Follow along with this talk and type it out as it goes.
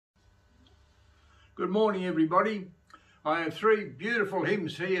Good morning, everybody. I have three beautiful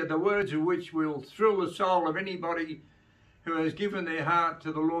hymns here, the words of which will thrill the soul of anybody who has given their heart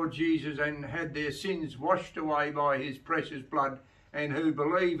to the Lord Jesus and had their sins washed away by his precious blood, and who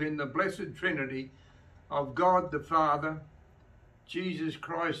believe in the blessed Trinity of God the Father, Jesus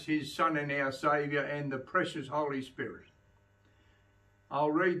Christ, his Son and our Saviour, and the precious Holy Spirit.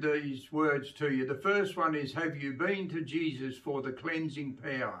 I'll read these words to you. The first one is, have you been to Jesus for the cleansing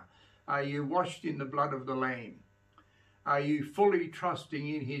power? Are you washed in the blood of the Lamb? Are you fully trusting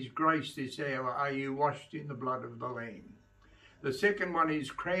in his grace this hour? Are you washed in the blood of the Lamb? The second one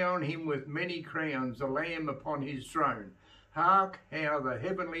is, crown him with many crowns, the Lamb upon his throne. Hark how the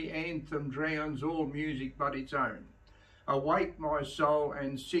heavenly anthem drowns all music but its own. Awake my soul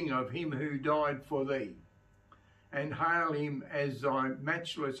and sing of him who died for thee, and hail him as thy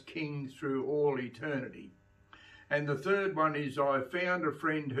matchless King through all eternity. And the third one is, I found a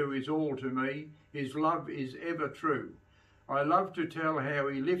friend who is all to me, his love is ever true. I love to tell how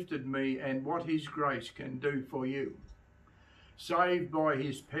he lifted me and what his grace can do for you. Saved by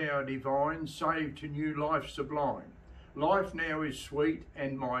his power divine, saved to new life sublime. Life now is sweet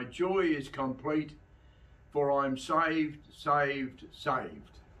and my joy is complete, for I'm saved, saved,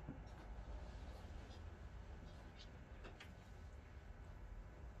 saved.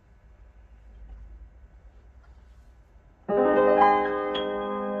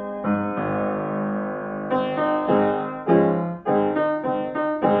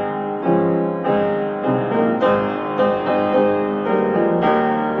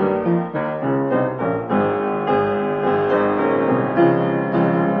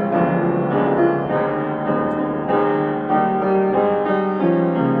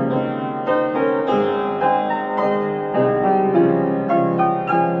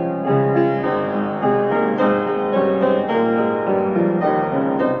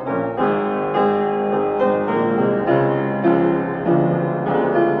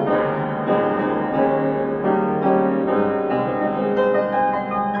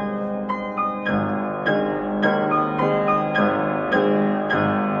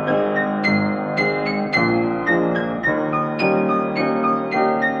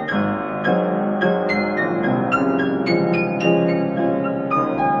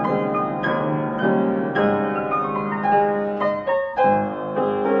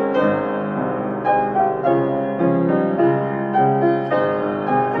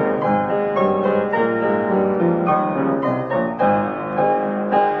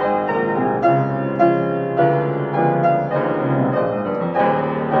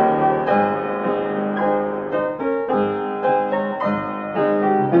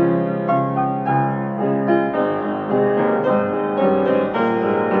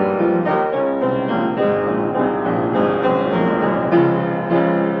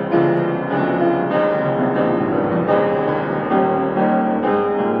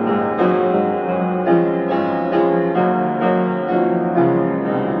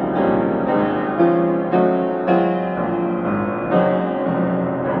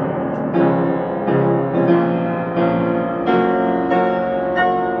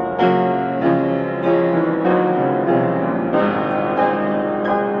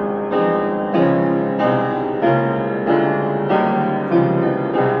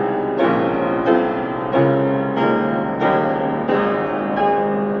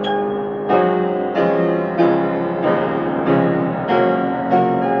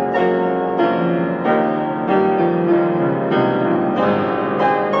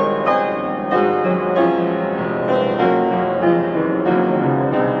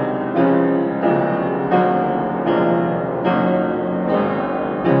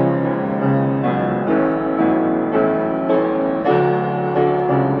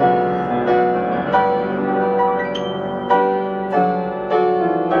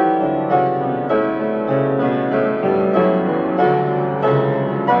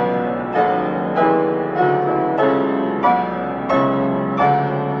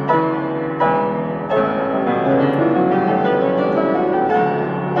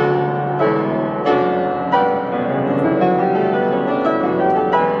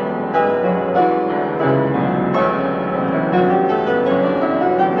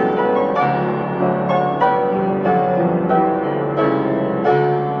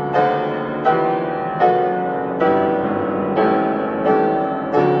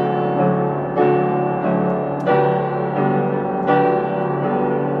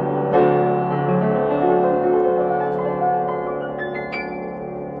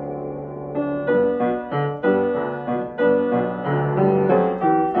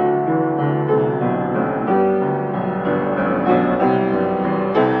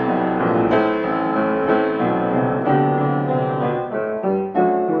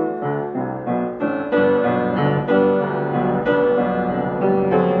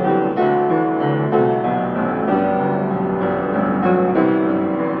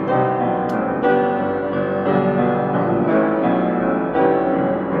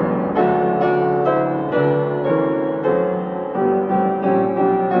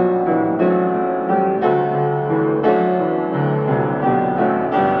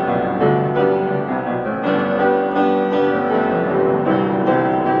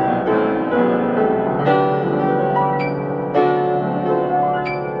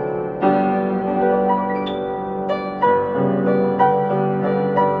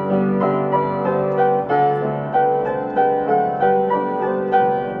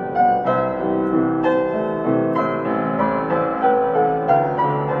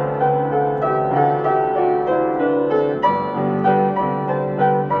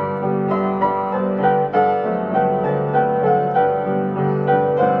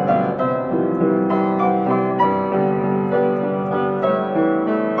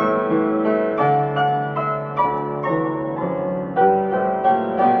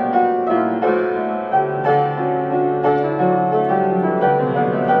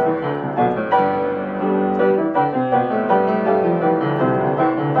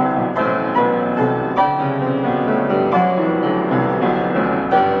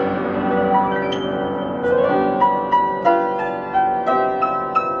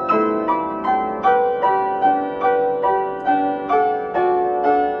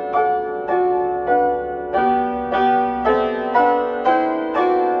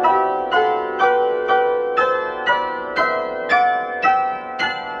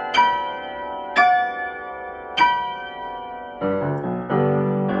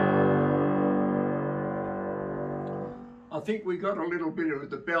 got a little bit of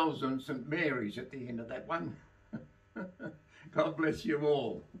the bells on St Mary's at the end of that one. God bless you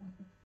all.